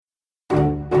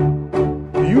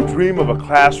you dream of a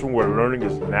classroom where learning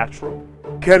is natural?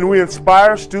 Can we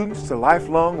inspire students to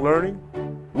lifelong learning?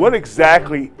 What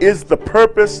exactly is the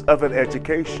purpose of an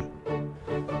education?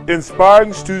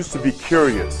 Inspiring students to be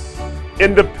curious,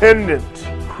 independent,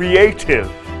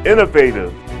 creative,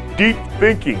 innovative, deep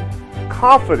thinking,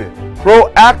 confident,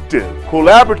 proactive,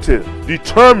 collaborative,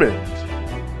 determined,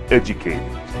 educated.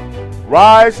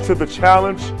 Rise to the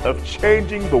challenge of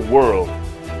changing the world.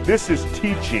 This is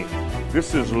teaching.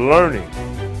 This is learning.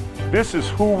 This is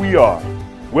who we are.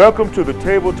 Welcome to the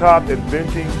Tabletop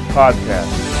Inventing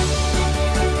Podcast.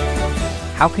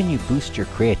 How can you boost your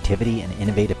creativity and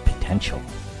innovative potential?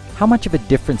 How much of a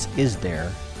difference is there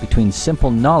between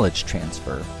simple knowledge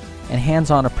transfer and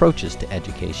hands-on approaches to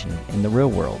education in the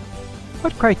real world?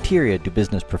 What criteria do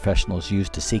business professionals use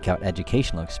to seek out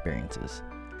educational experiences?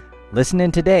 Listen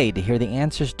in today to hear the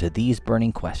answers to these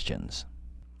burning questions.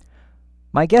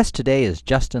 My guest today is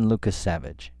Justin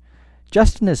Lukasavige.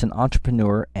 Justin is an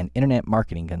entrepreneur and internet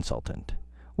marketing consultant.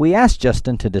 We asked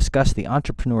Justin to discuss the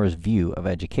entrepreneur's view of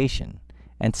education,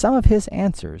 and some of his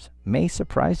answers may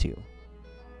surprise you.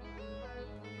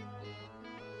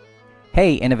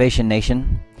 Hey, Innovation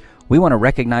Nation. We want to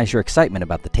recognize your excitement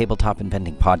about the Tabletop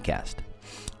Inventing Podcast.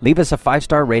 Leave us a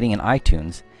 5-star rating in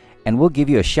iTunes, and we'll give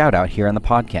you a shout-out here on the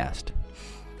podcast.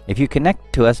 If you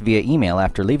connect to us via email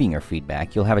after leaving your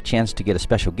feedback, you'll have a chance to get a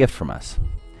special gift from us.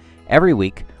 Every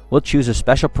week, we'll choose a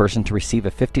special person to receive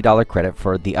a $50 credit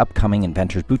for the upcoming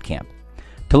Inventors Bootcamp.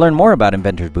 To learn more about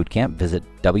Inventors Bootcamp, visit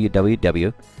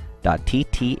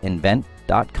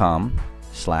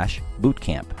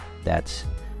www.ttinvent.com/bootcamp. That's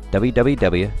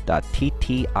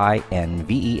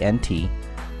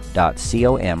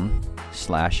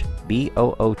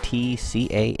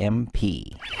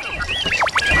www.ttinvent.com/bootcamp.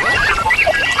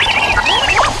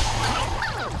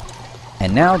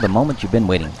 And now the moment you've been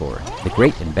waiting for, the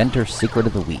great inventor secret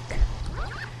of the week.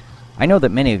 I know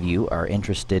that many of you are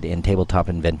interested in tabletop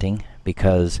inventing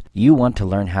because you want to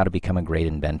learn how to become a great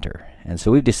inventor. And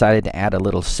so we've decided to add a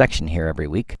little section here every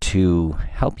week to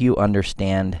help you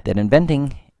understand that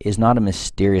inventing is not a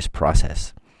mysterious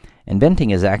process.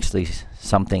 Inventing is actually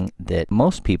something that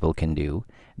most people can do.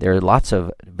 There are lots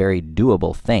of very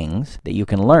doable things that you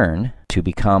can learn to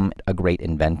become a great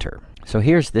inventor. So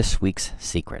here's this week's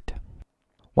secret.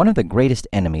 One of the greatest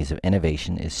enemies of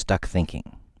innovation is stuck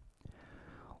thinking.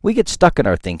 We get stuck in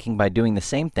our thinking by doing the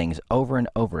same things over and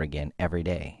over again every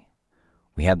day.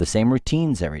 We have the same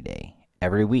routines every day,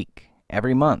 every week,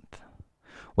 every month.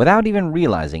 Without even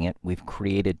realizing it, we've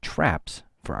created traps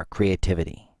for our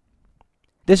creativity.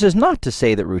 This is not to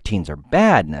say that routines are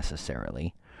bad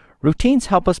necessarily. Routines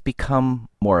help us become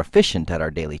more efficient at our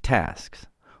daily tasks.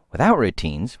 Without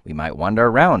routines, we might wander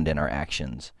around in our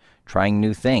actions, trying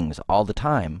new things all the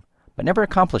time, but never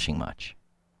accomplishing much.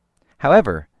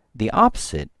 However, the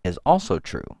opposite is also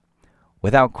true.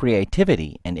 Without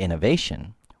creativity and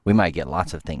innovation, we might get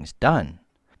lots of things done,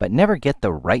 but never get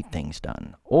the right things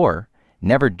done, or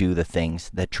never do the things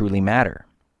that truly matter.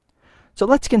 So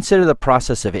let's consider the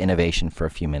process of innovation for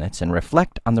a few minutes and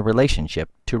reflect on the relationship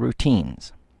to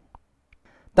routines.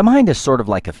 The mind is sort of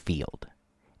like a field.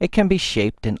 It can be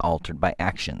shaped and altered by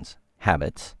actions,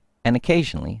 habits, and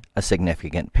occasionally a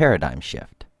significant paradigm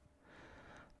shift.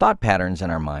 Thought patterns in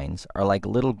our minds are like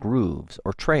little grooves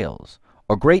or trails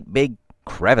or great big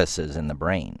crevices in the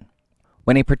brain.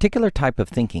 When a particular type of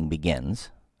thinking begins,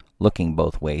 looking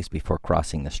both ways before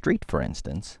crossing the street, for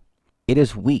instance, it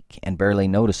is weak and barely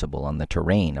noticeable on the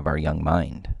terrain of our young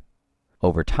mind.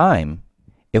 Over time,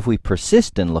 if we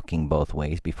persist in looking both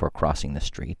ways before crossing the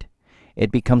street,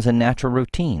 it becomes a natural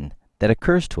routine that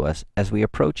occurs to us as we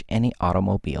approach any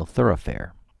automobile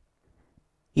thoroughfare.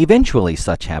 Eventually,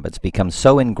 such habits become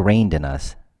so ingrained in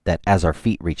us that as our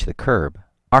feet reach the curb,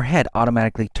 our head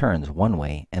automatically turns one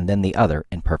way and then the other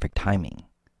in perfect timing.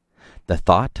 The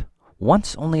thought,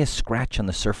 once only a scratch on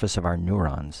the surface of our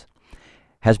neurons,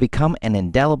 has become an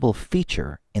indelible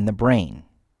feature in the brain.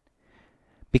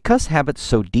 Because habits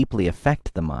so deeply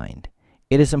affect the mind,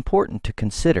 it is important to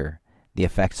consider the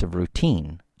effects of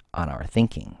routine on our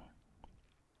thinking.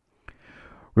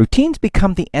 Routines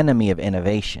become the enemy of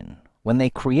innovation when they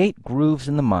create grooves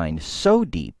in the mind so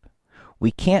deep we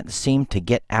can't seem to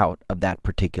get out of that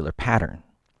particular pattern.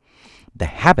 The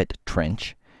habit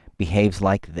trench behaves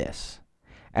like this.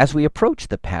 As we approach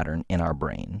the pattern in our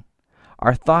brain,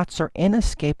 our thoughts are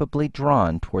inescapably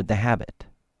drawn toward the habit.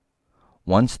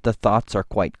 Once the thoughts are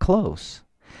quite close,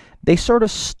 they sort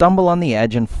of stumble on the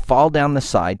edge and fall down the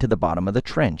side to the bottom of the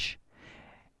trench,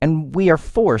 and we are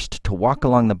forced to walk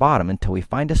along the bottom until we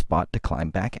find a spot to climb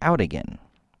back out again.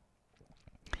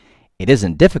 It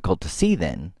isn't difficult to see,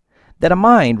 then, that a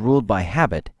mind ruled by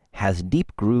habit has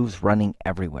deep grooves running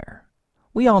everywhere.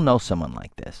 We all know someone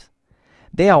like this.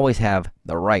 They always have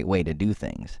the right way to do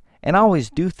things, and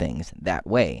always do things that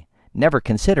way, never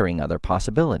considering other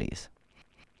possibilities.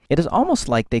 It is almost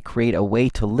like they create a way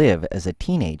to live as a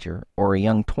teenager or a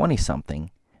young 20-something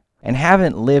and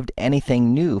haven't lived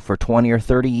anything new for 20 or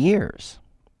 30 years.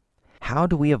 How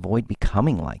do we avoid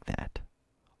becoming like that?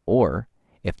 Or,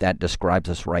 if that describes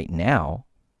us right now,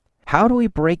 how do we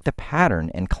break the pattern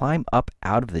and climb up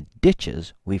out of the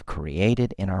ditches we've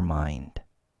created in our mind?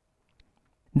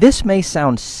 This may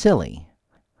sound silly,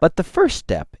 but the first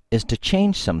step is to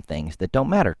change some things that don't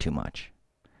matter too much.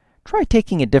 Try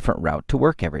taking a different route to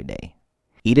work every day.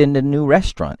 Eat in a new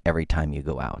restaurant every time you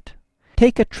go out.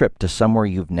 Take a trip to somewhere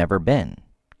you've never been.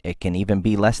 It can even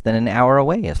be less than an hour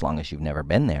away as long as you've never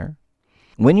been there.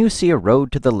 When you see a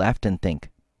road to the left and think,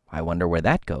 I wonder where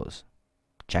that goes,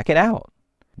 check it out.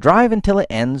 Drive until it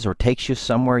ends or takes you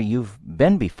somewhere you've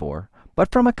been before,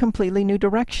 but from a completely new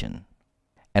direction.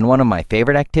 And one of my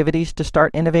favorite activities to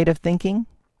start innovative thinking?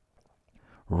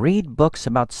 Read books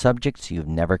about subjects you've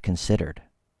never considered.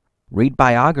 Read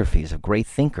biographies of great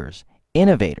thinkers,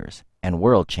 innovators, and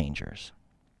world changers.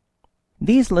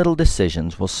 These little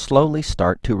decisions will slowly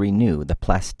start to renew the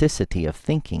plasticity of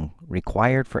thinking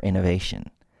required for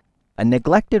innovation. A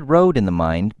neglected road in the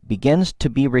mind begins to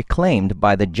be reclaimed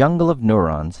by the jungle of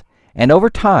neurons, and over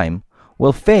time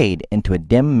will fade into a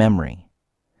dim memory.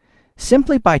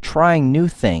 Simply by trying new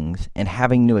things and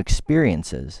having new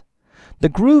experiences, the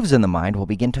grooves in the mind will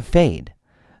begin to fade.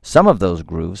 Some of those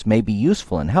grooves may be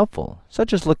useful and helpful,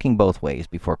 such as looking both ways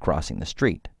before crossing the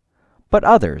street, but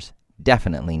others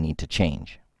definitely need to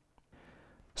change.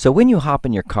 So when you hop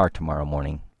in your car tomorrow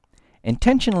morning,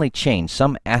 intentionally change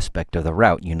some aspect of the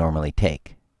route you normally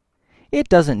take. It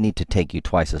doesn't need to take you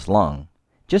twice as long.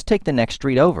 Just take the next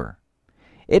street over.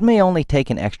 It may only take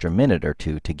an extra minute or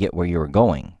two to get where you are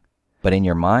going, but in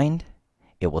your mind,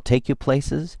 it will take you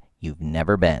places you've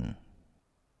never been.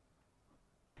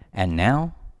 And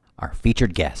now, our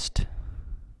featured guest.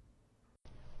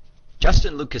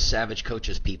 Justin Lukasavige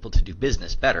coaches people to do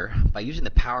business better by using the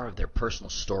power of their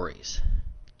personal stories.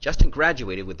 Justin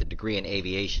graduated with a degree in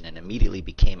aviation and immediately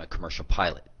became a commercial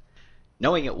pilot.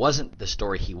 Knowing it wasn't the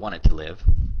story he wanted to live,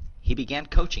 he began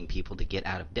coaching people to get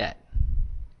out of debt.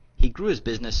 He grew his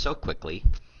business so quickly,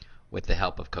 with the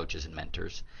help of coaches and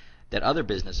mentors, that other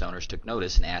business owners took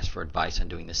notice and asked for advice on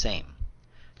doing the same.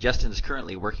 Justin is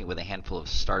currently working with a handful of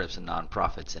startups and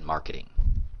nonprofits in marketing.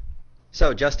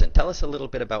 So, Justin, tell us a little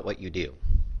bit about what you do.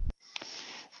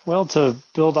 Well, to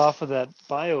build off of that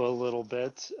bio a little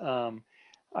bit,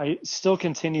 I still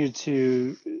continue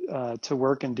to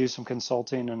work and do some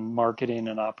consulting and marketing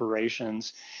and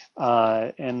operations,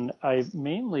 and I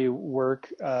mainly work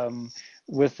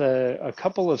with a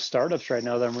couple of startups right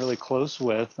now that I'm really close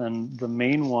with, and the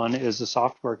main one is a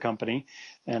software company,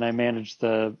 and I manage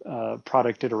the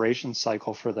product iteration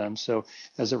cycle for them. So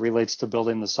as it relates to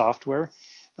building the software,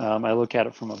 I look at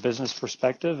it from a business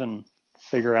perspective and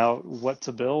figure out what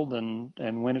to build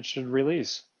and when it should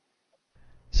release.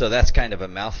 So that's kind of a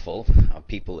mouthful.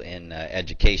 People in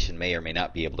education may or may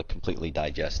not be able to completely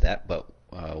digest that, but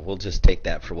we'll just take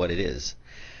that for what it is.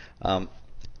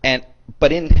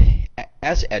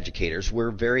 As educators,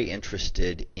 we're very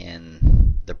interested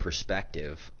in the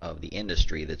perspective of the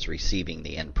industry that's receiving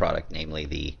the end product, namely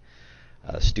the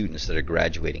students that are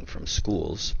graduating from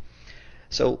schools.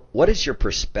 So what is your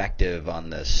perspective on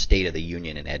the state of the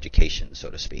union in education, so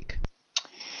to speak?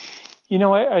 You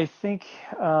know, I think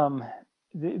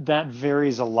that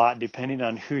varies a lot depending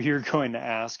on who you're going to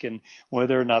ask and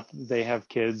whether or not they have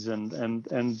kids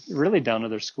and really down to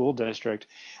their school district.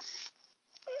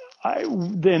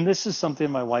 And this is something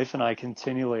my wife and I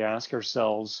continually ask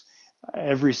ourselves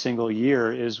every single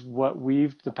year is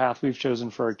the path we've chosen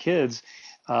for our kids,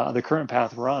 the current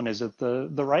path we're on, is it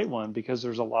the right one? Because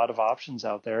there's a lot of options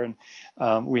out there.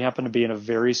 And we happen to be in a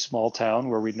very small town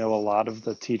where we know a lot of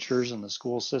the teachers and the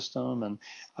school system and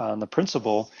the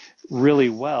principal really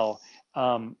well.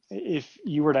 If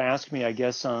you were to ask me, I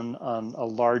guess on a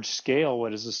large scale,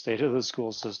 what is the state of the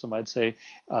school system? I'd say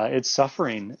it's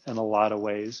suffering in a lot of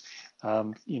ways.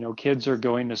 Kids are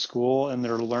going to school and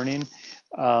they're learning,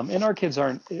 and our kids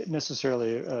aren't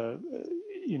necessarily,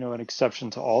 an exception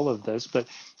to all of this, but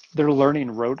they're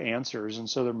learning rote answers, and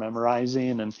so they're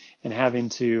memorizing and having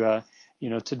to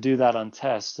to do that on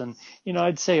tests. And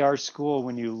I'd say our school,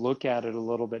 when you look at it a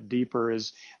little bit deeper,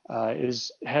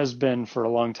 has been for a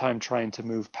long time trying to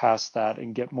move past that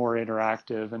and get more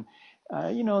interactive. And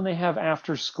and they have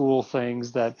after school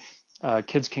things that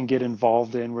kids can get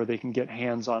involved in where they can get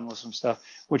hands-on with some stuff,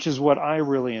 which is what I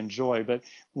really enjoy. But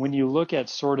when you look at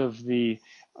sort of the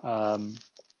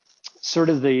sort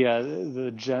of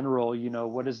the general,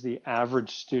 what is the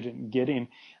average student getting?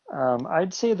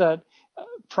 I'd say that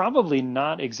probably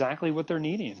not exactly what they're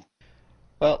needing.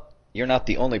 Well, you're not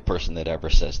the only person that ever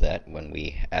says that when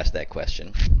we ask that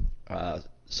question.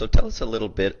 So tell us a little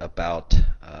bit about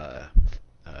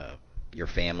your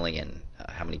family and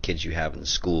how many kids you have in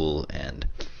school, and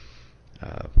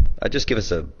just give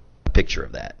us a picture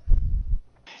of that.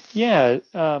 Yeah,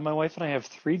 my wife and I have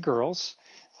three girls.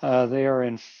 They are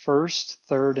in first,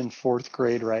 third, and fourth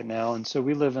grade right now, and so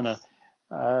we live in a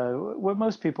what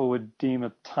most people would deem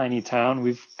a tiny town.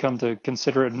 We've come to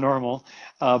consider it normal,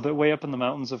 but way up in the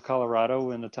mountains of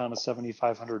Colorado, in a town of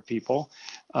 7,500 people,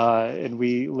 and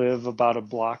we live about a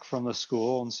block from the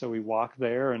school, and so we walk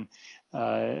there, and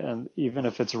even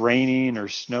if it's raining or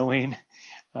snowing,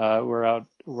 we're out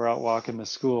walking to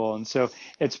school, and so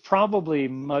it's probably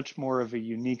much more of a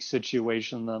unique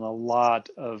situation than a lot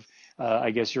of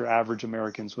I guess your average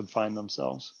Americans would find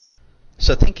themselves.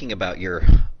 So thinking about your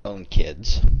own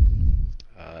kids,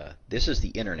 this is the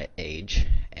internet age,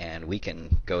 and we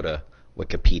can go to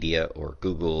Wikipedia or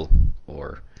Google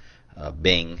or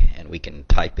Bing, and we can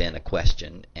type in a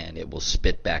question, and it will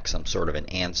spit back some sort of an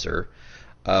answer,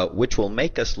 which will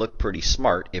make us look pretty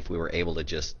smart if we were able to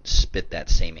just spit that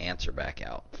same answer back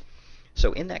out.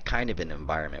 So in that kind of an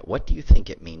environment, what do you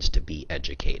think it means to be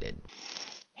educated?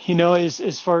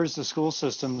 As far as the school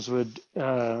systems would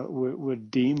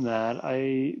deem that,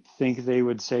 I think they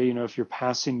would say, if you're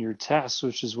passing your tests,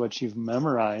 which is what you've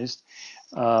memorized,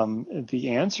 the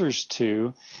answers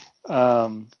to,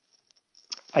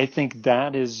 I think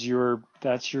that's your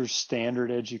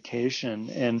standard education,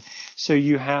 and so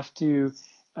you have to.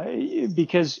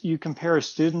 Because you compare a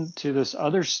student to this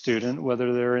other student,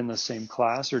 whether they're in the same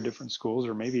class or different schools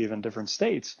or maybe even different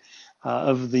states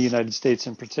of the United States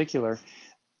in particular,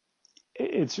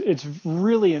 it's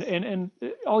really and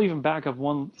I'll even back up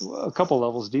a couple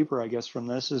levels deeper, I guess, from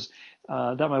this is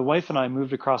that my wife and I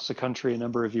moved across the country a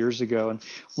number of years ago, and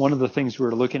one of the things we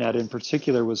were looking at in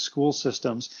particular was school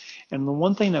systems. And the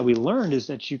one thing that we learned is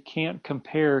that you can't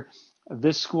compare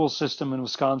this school system in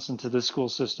Wisconsin to this school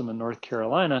system in North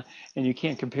Carolina, and you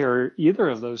can't compare either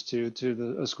of those two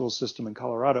to a school system in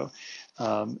Colorado.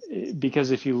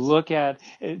 Because if you look at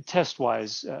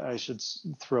test-wise, I should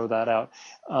throw that out.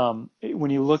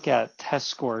 When you look at test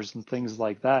scores and things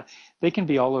like that, they can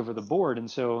be all over the board. And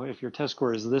so if your test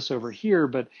score is this over here,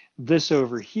 but this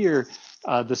over here,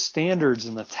 the standards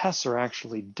and the tests are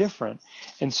actually different.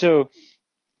 And so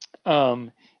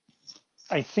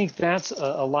I think that's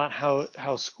a lot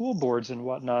how school boards and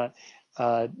whatnot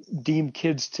deem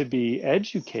kids to be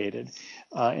educated.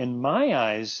 In my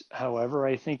eyes, however,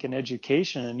 I think in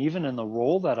education and even in the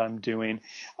role that I'm doing,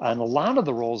 and a lot of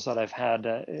the roles that I've had,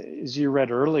 as you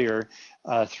read earlier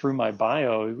through my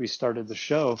bio, we started the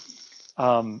show.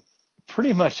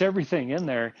 Pretty much everything in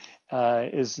there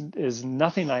is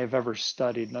nothing I've ever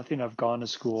studied, nothing I've gone to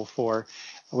school for,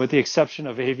 with the exception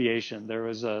of aviation. There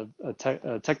was a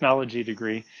technology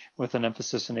degree with an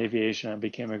emphasis in aviation. I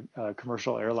became a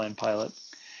commercial airline pilot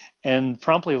and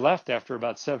promptly left after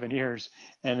about 7 years.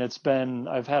 And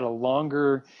I've had a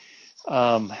longer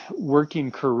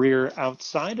working career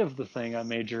outside of the thing I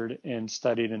majored and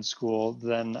studied in school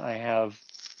than I have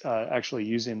actually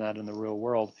using that in the real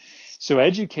world. So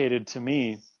educated to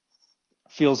me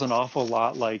feels an awful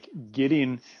lot like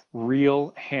getting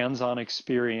real hands-on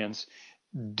experience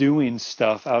doing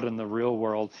stuff out in the real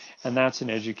world, and that's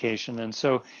an education. And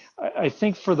so I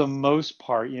think for the most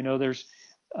part,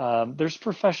 there's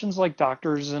professions like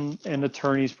doctors and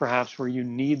attorneys perhaps where you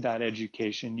need that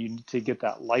education. You need to get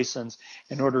that license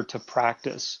in order to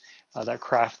practice that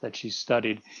craft that you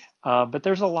studied. But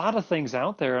there's a lot of things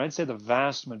out there, and I'd say the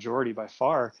vast majority by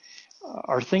far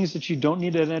are things that you don't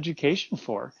need an education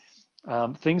for.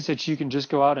 Things that you can just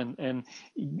go out and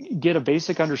get a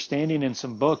basic understanding in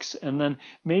some books, and then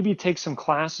maybe take some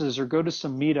classes or go to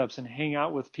some meetups and hang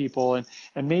out with people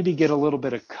and maybe get a little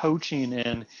bit of coaching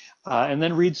in, and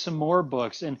then read some more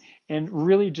books and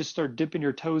really just start dipping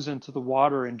your toes into the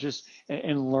water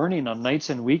and learning on nights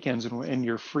and weekends and in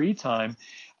your free time.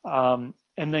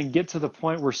 And then get to the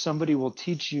point where somebody will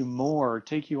teach you more,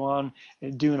 take you on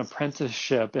and do an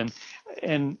apprenticeship,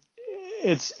 and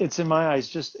it's in my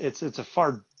eyes it's a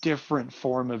far different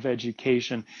form of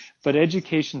education. But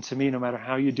education to me, no matter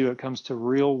how you do it, comes to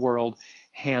real world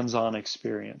hands-on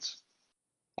experience.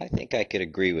 I think I could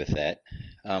agree with that.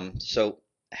 So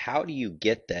how do you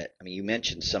get that? I mean, you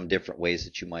mentioned some different ways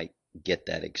that you might get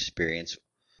that experience.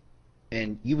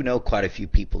 And you know quite a few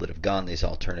people that have gone these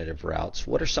alternative routes.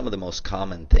 What are some of the most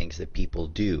common things that people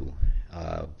do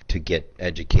to get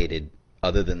educated,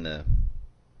 other than the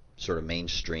sort of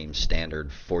mainstream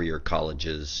standard four-year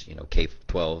colleges,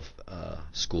 K-12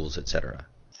 schools, etc.?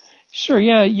 Sure,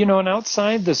 yeah, and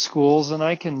outside the schools, and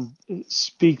I can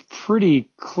speak pretty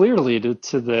clearly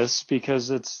to this because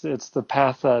it's the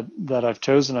path that I've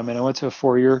chosen. I mean, I went to a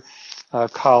four-year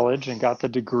college and got the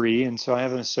degree, and so I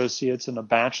have an associate's and a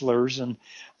bachelor's, and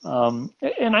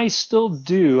I still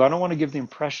do. I don't want to give the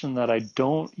impression that I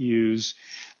don't use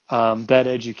that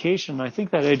education. I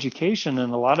think that education in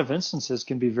a lot of instances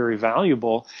can be very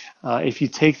valuable if you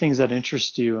take things that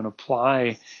interest you and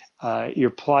you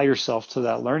apply yourself to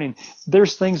that learning.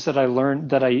 There's things that I learned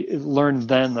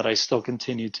then that I still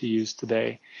continue to use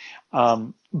today.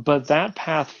 But that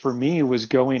path for me was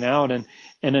going out and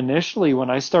initially when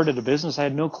I started a business, I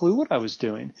had no clue what I was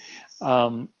doing.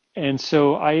 And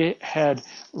so I had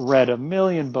read a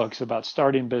million books about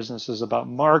starting businesses, about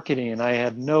marketing, and I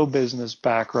had no business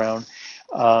background.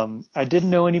 I didn't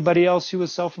know anybody else who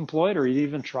was self-employed or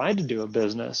even tried to do a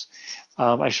business.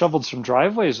 I shoveled some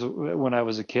driveways when I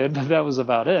was a kid, but that was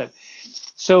about it.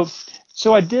 So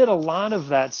I did a lot of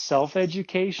that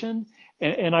self-education,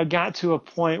 and I got to a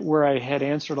point where I had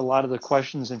answered a lot of the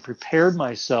questions and prepared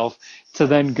myself to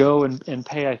then go and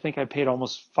pay. I think I paid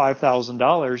almost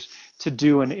 $5,000 to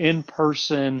do an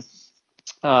in-person,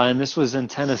 and this was in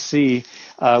Tennessee,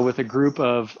 with a group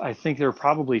of, I think there were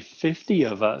probably 50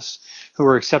 of us who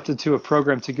were accepted to a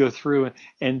program to go through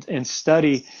and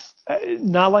study,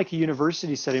 not like a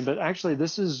university setting, but actually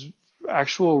this is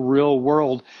actual real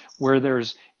world where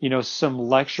there's, some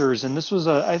lectures. And this was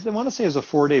I want to say it was a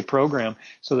 4-day program.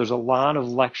 So there's a lot of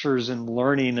lectures and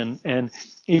learning and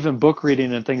even book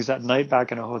reading and things at night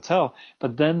back in a hotel.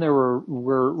 But then there were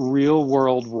real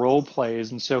world role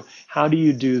plays. And so how do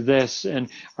you do this? And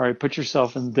all right, put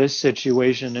yourself in this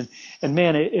situation. And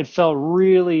man, it felt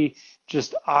really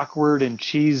just awkward and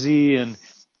cheesy and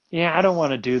yeah, I don't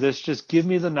want to do this. Just give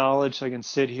me the knowledge so I can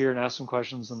sit here and ask some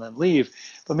questions and then leave.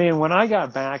 But man, when I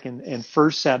got back and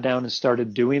first sat down and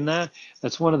started doing that,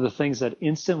 that's one of the things that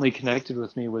instantly connected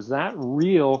with me was that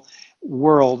real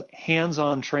world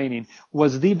hands-on training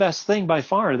was the best thing by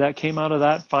far that came out of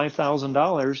that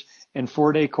 $5,000 and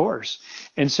 4-day course.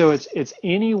 And so it's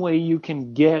any way you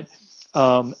can get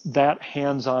that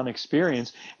hands-on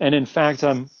experience. And in fact,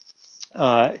 to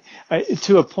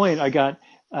a point, I got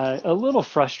a little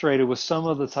frustrated with some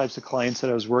of the types of clients that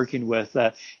I was working with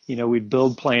that, we'd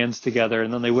build plans together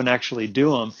and then they wouldn't actually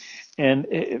do them.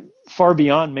 And far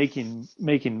beyond making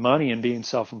money and being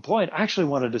self-employed, I actually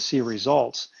wanted to see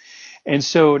results. And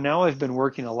so now I've been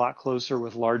working a lot closer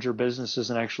with larger businesses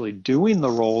and actually doing the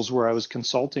roles where I was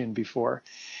consulting before.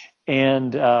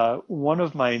 And one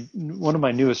of my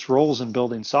newest roles in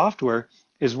building software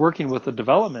is working with the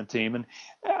development team. And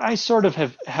I sort of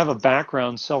have a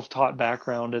background, self-taught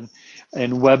background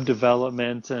in web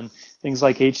development and things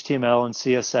like HTML and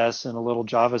CSS and a little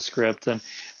JavaScript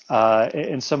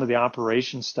and some of the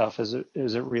operation stuff as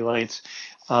it relates.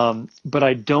 But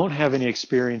I don't have any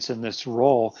experience in this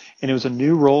role. And it was a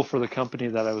new role for the company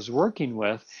that I was working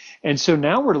with. And so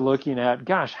now we're looking at,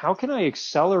 gosh, how can I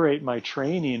accelerate my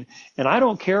training? And I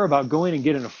don't care about going and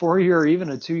getting a 4-year or even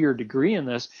a 2-year degree in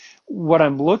this. What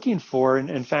I'm looking for, and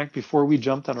in fact, before we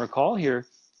jumped on our call here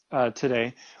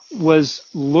today, was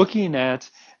looking at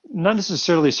not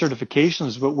necessarily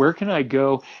certifications, but where can I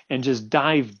go and just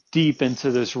dive deep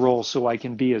into this role so I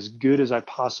can be as good as I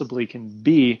possibly can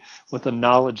be with the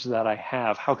knowledge that I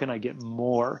have? How can I get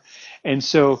more? And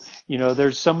so,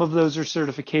 there's some of those are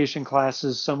certification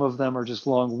classes. Some of them are just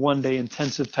long 1-day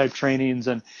intensive type trainings.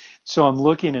 And so I'm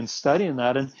looking and studying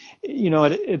that. And,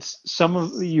 it's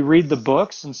you read the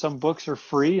books and some books are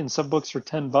free and some books are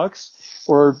 $10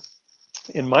 or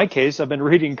in my case, I've been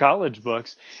reading college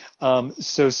books.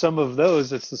 So some of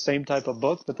those, it's the same type of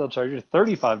book, but they'll charge you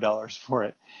 $35 for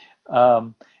it.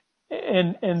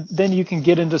 And then you can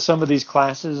get into some of these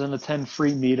classes and attend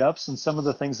free meetups. And some of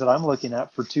the things that I'm looking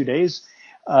at for 2 days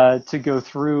to go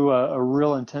through a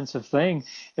real intensive thing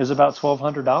is about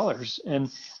 $1,200. And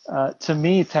to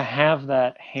me, to have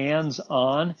that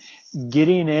hands-on,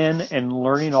 getting in and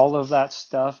learning all of that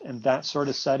stuff and that sort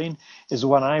of setting is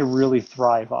what I really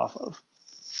thrive off of.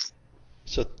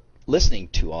 So listening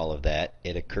to all of that,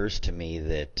 it occurs to me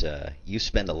that you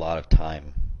spend a lot of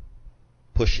time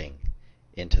pushing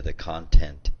into the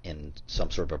content in some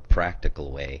sort of a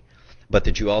practical way, but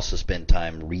that you also spend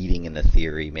time reading in the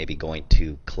theory, maybe going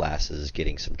to classes,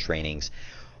 getting some trainings.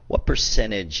 What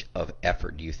percentage of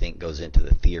effort do you think goes into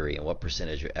the theory, and what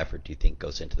percentage of effort do you think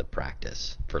goes into the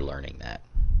practice for learning that?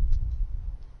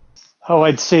 Oh,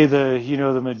 I'd say the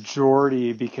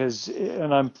majority,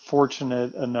 and I'm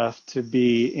fortunate enough to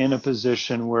be in a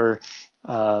position where,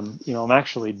 I'm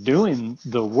actually doing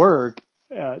the work.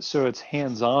 So it's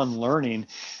hands-on learning.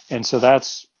 And so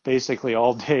that's basically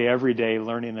all day, every day,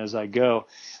 learning as I go.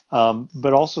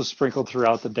 But also sprinkled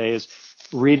throughout the day is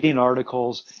reading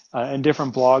articles and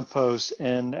different blog posts.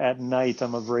 And at night,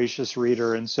 I'm a voracious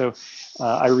reader. And so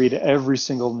I read every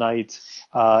single night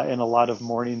and a lot of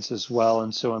mornings as well.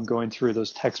 And so I'm going through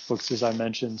those textbooks, as I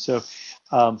mentioned. So,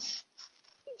 um,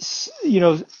 you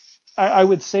know, I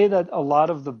would say that a lot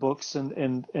of the books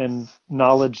and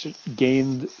knowledge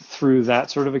gained through that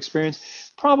sort of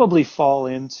experience probably fall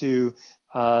into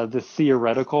the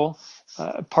theoretical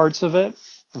parts of it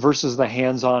versus the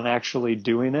hands-on actually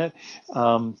doing it.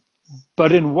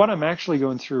 But in what I'm actually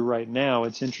going through right now,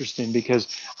 it's interesting because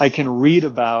I can read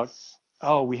about,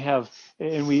 oh, we have,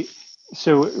 and we,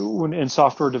 so when in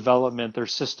software development,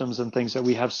 there's systems and things that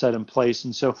we have set in place,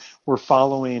 and so we're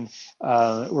following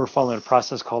a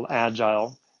process called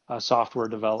agile software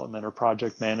development or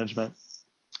project management.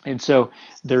 And so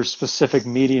there's specific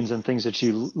meetings and things that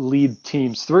you lead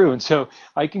teams through. And so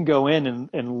I can go in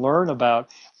and learn about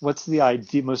what's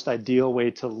the most ideal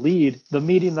way to lead the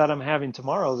meeting that I'm having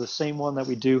tomorrow, the same one that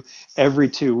we do every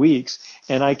 2 weeks.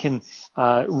 And I can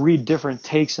read different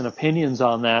takes and opinions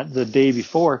on that the day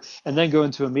before, and then go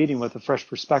into a meeting with a fresh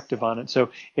perspective on it.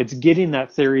 So it's getting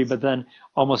that theory, but then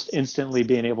almost instantly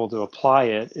being able to apply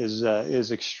it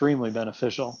is extremely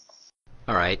beneficial.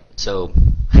 All right, so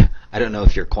I don't know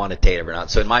if you're quantitative or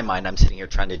not. So in my mind, I'm sitting here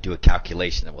trying to do a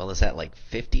calculation. Well, is that like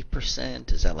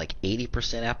 50%? Is that like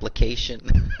 80%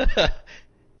 application?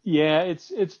 Yeah,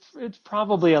 it's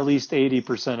probably at least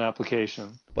 80%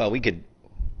 application. Well, we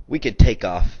could take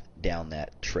off down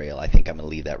that trail. I think I'm going to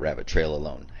leave that rabbit trail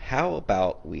alone. How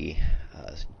about we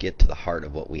get to the heart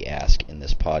of what we ask in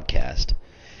this podcast?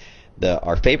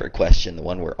 Our favorite question, the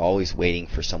one we're always waiting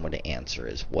for someone to answer,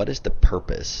 is what is the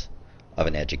purpose of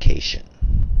an education?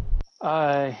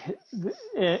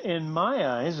 In my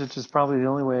eyes, which is probably the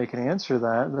only way I can answer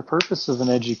that, the purpose of an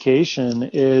education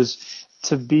is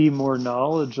to be more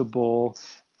knowledgeable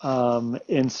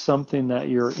in something that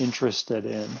you're interested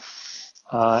in.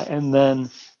 And then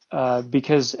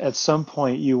because at some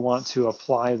point you want to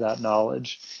apply that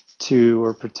knowledge to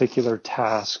a particular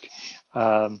task.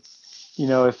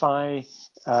 If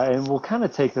and we'll kind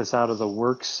of take this out of the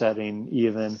work setting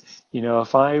even,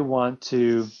 if I want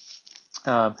to,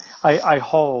 I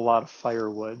haul a lot of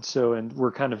firewood. So, and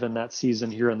we're kind of in that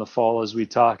season here in the fall as we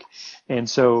talk. And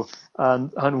so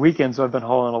on weekends, I've been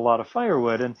hauling a lot of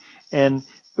firewood. And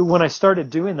when I started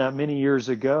doing that many years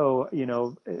ago,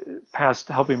 past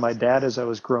helping my dad as I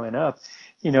was growing up,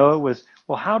 it was,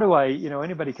 well, how do I,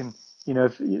 anybody can,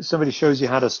 if somebody shows you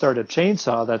how to start a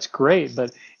chainsaw, that's great,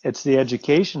 but it's the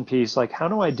education piece. Like, how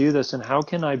do I do this and how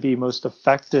can I be most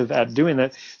effective at doing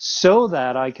that so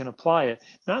that I can apply it?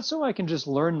 Not so I can just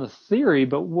learn the theory,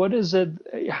 but what is it?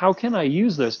 How can I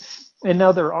use this? And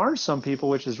now there are some people,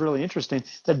 which is really interesting,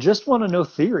 that just want to know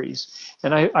theories.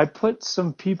 And I put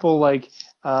some people like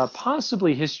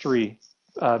possibly history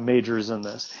majors in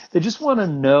this. They just want to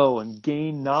know and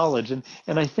gain knowledge. And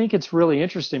I think it's really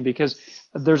interesting because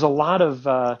there's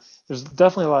there's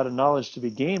definitely a lot of knowledge to be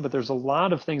gained, but there's a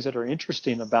lot of things that are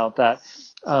interesting about that.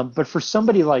 But for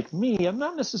somebody like me, I'm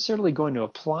not necessarily going to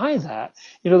apply that.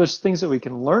 There's things that we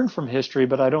can learn from history,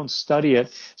 but I don't study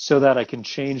it so that I can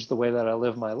change the way that I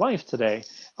live my life today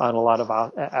on a lot of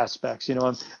aspects.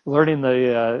 I'm learning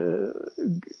I'm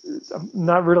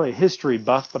not really a history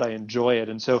buff, but I enjoy it.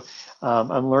 And so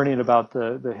I'm learning about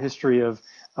the history of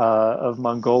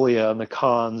Mongolia and the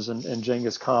Khans and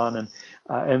Genghis Khan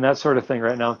and that sort of thing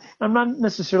right now. I'm not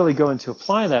necessarily going to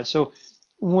apply that. So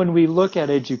when we look at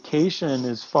education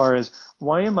as far as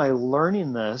why am I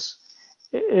learning this,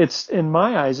 it's in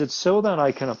my eyes, it's so that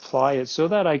I can apply it, so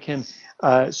that I can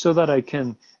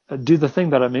do the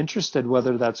thing that I'm interested,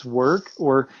 whether that's work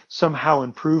or somehow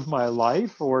improve my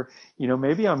life, or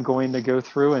maybe I'm going to go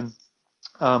through and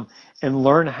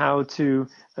learn how to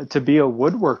be a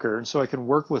woodworker, and so I can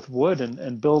work with wood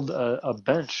and build a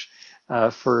bench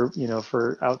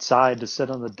for outside to sit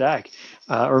on the deck,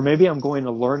 or maybe I'm going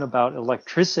to learn about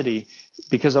electricity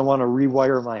because I want to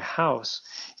rewire my house,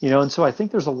 and so I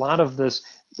think there's a lot of this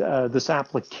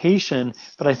application,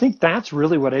 but I think that's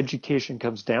really what education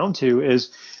comes down to,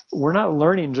 is we're not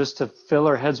learning just to fill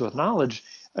our heads with knowledge.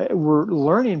 We're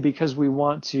learning because we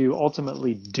want to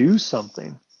ultimately do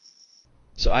something.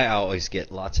 So I always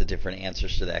get lots of different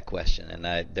answers to that question, and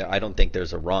I don't think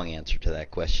there's a wrong answer to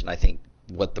that question. I think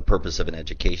what the purpose of an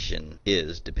education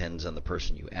is depends on the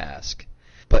person you ask.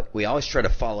 But we always try to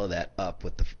follow that up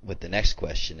with the next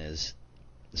question is,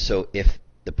 so if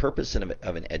the purpose of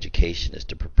an education is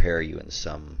to prepare you in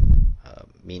some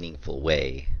meaningful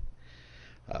way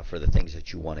for the things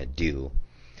that you want to do.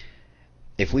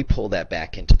 If we pull that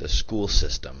back into the school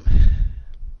system,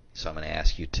 so I'm going to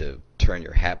ask you to turn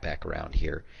your hat back around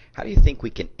here, how do you think we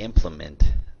can implement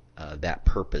that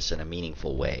purpose in a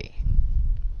meaningful way?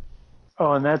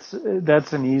 Oh, and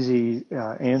that's an easy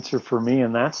answer for me,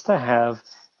 and that's to have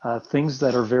things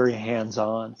that are very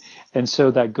hands-on, and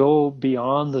so that go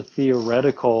beyond the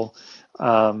theoretical.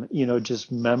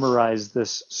 Just memorize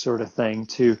this sort of thing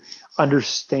to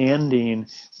understanding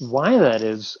why that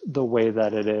is the way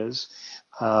that it is.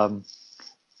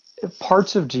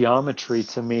 Parts of geometry,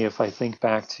 to me, if I think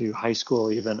back to high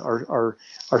school even, are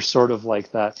sort of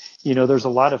like that. There's a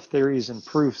lot of theories and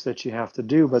proofs that you have to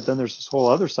do, but then there's this whole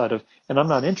other side of, and I'm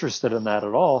not interested in that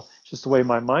at all, just the way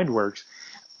my mind works.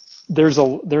 There's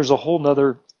a whole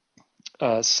nother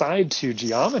side to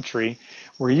geometry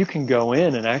where you can go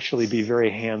in and actually be very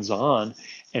hands-on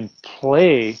and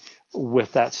play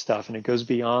with that stuff, and it goes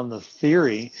beyond the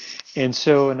theory. And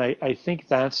I think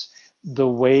that's the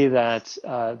way that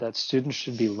that students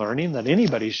should be learning, that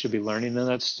anybody should be learning, and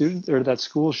that student or that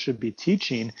school should be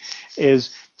teaching is.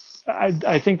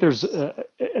 I think there's,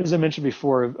 as I mentioned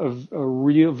before,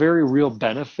 a very real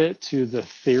benefit to the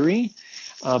theory,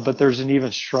 but there's an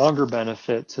even stronger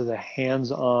benefit to the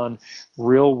hands-on,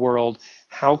 real world.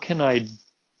 How can I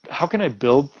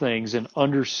build things and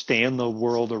understand the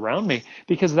world around me?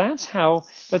 Because that's how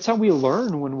we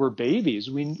learn when we're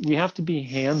babies. We have to be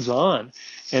hands-on,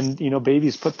 and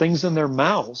babies put things in their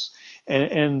mouths,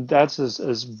 and that's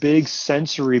as big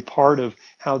sensory part of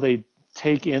how they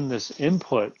take in this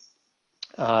input.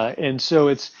 And so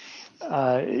it's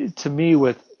to me,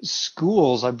 with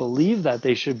schools, I believe that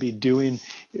they should be doing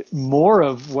more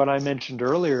of what I mentioned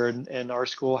earlier, and our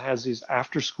school has these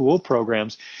after-school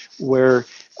programs where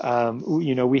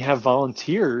we have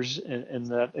volunteers in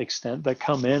that extent that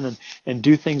come in and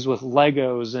do things with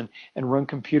Legos and run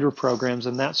computer programs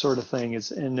and that sort of thing.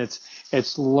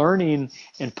 It's learning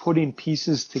and putting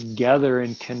pieces together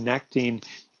and connecting.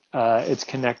 It's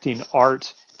connecting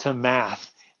art to math.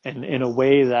 And in a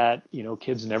way that,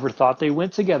 kids never thought they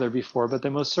went together before, but they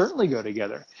most certainly go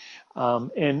together.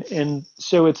 And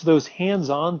so it's those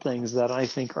hands-on things that I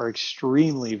think are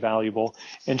extremely valuable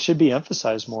and should be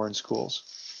emphasized more in schools.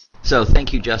 So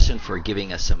thank you, Justin, for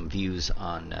giving us some views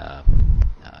on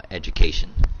education.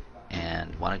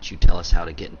 And why don't you tell us how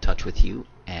to get in touch with you,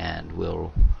 and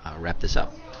we'll wrap this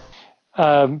up.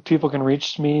 People can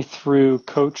reach me through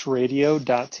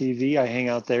coachradio.tv. I hang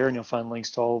out there, and you'll find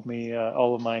links to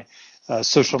all of my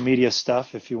social media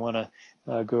stuff. If you want to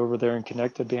go over there and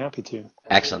connect, I'd be happy to.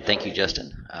 Excellent. Thank you,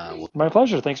 Justin. My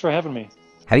pleasure. Thanks for having me.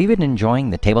 Have you been enjoying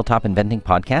the Tabletop Inventing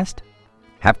podcast?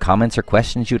 Have comments or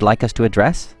questions you'd like us to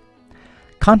address?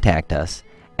 Contact us,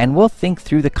 and we'll think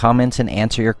through the comments and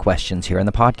answer your questions here in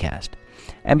the podcast.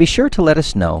 And be sure to let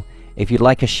us know if you'd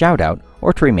like a shout-out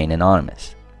or to remain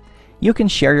anonymous. You can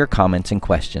share your comments and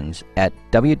questions at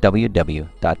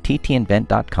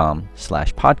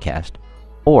www.ttinvent.com/podcast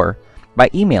or by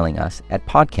emailing us at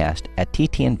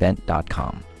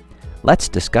podcast@ttinvent.com. Let's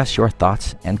discuss your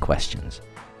thoughts and questions.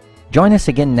 Join us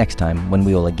again next time when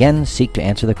we will again seek to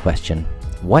answer the question,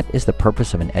 what is the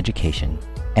purpose of an education?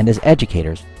 And as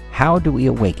educators, how do we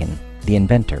awaken the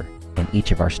inventor in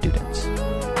each of our students?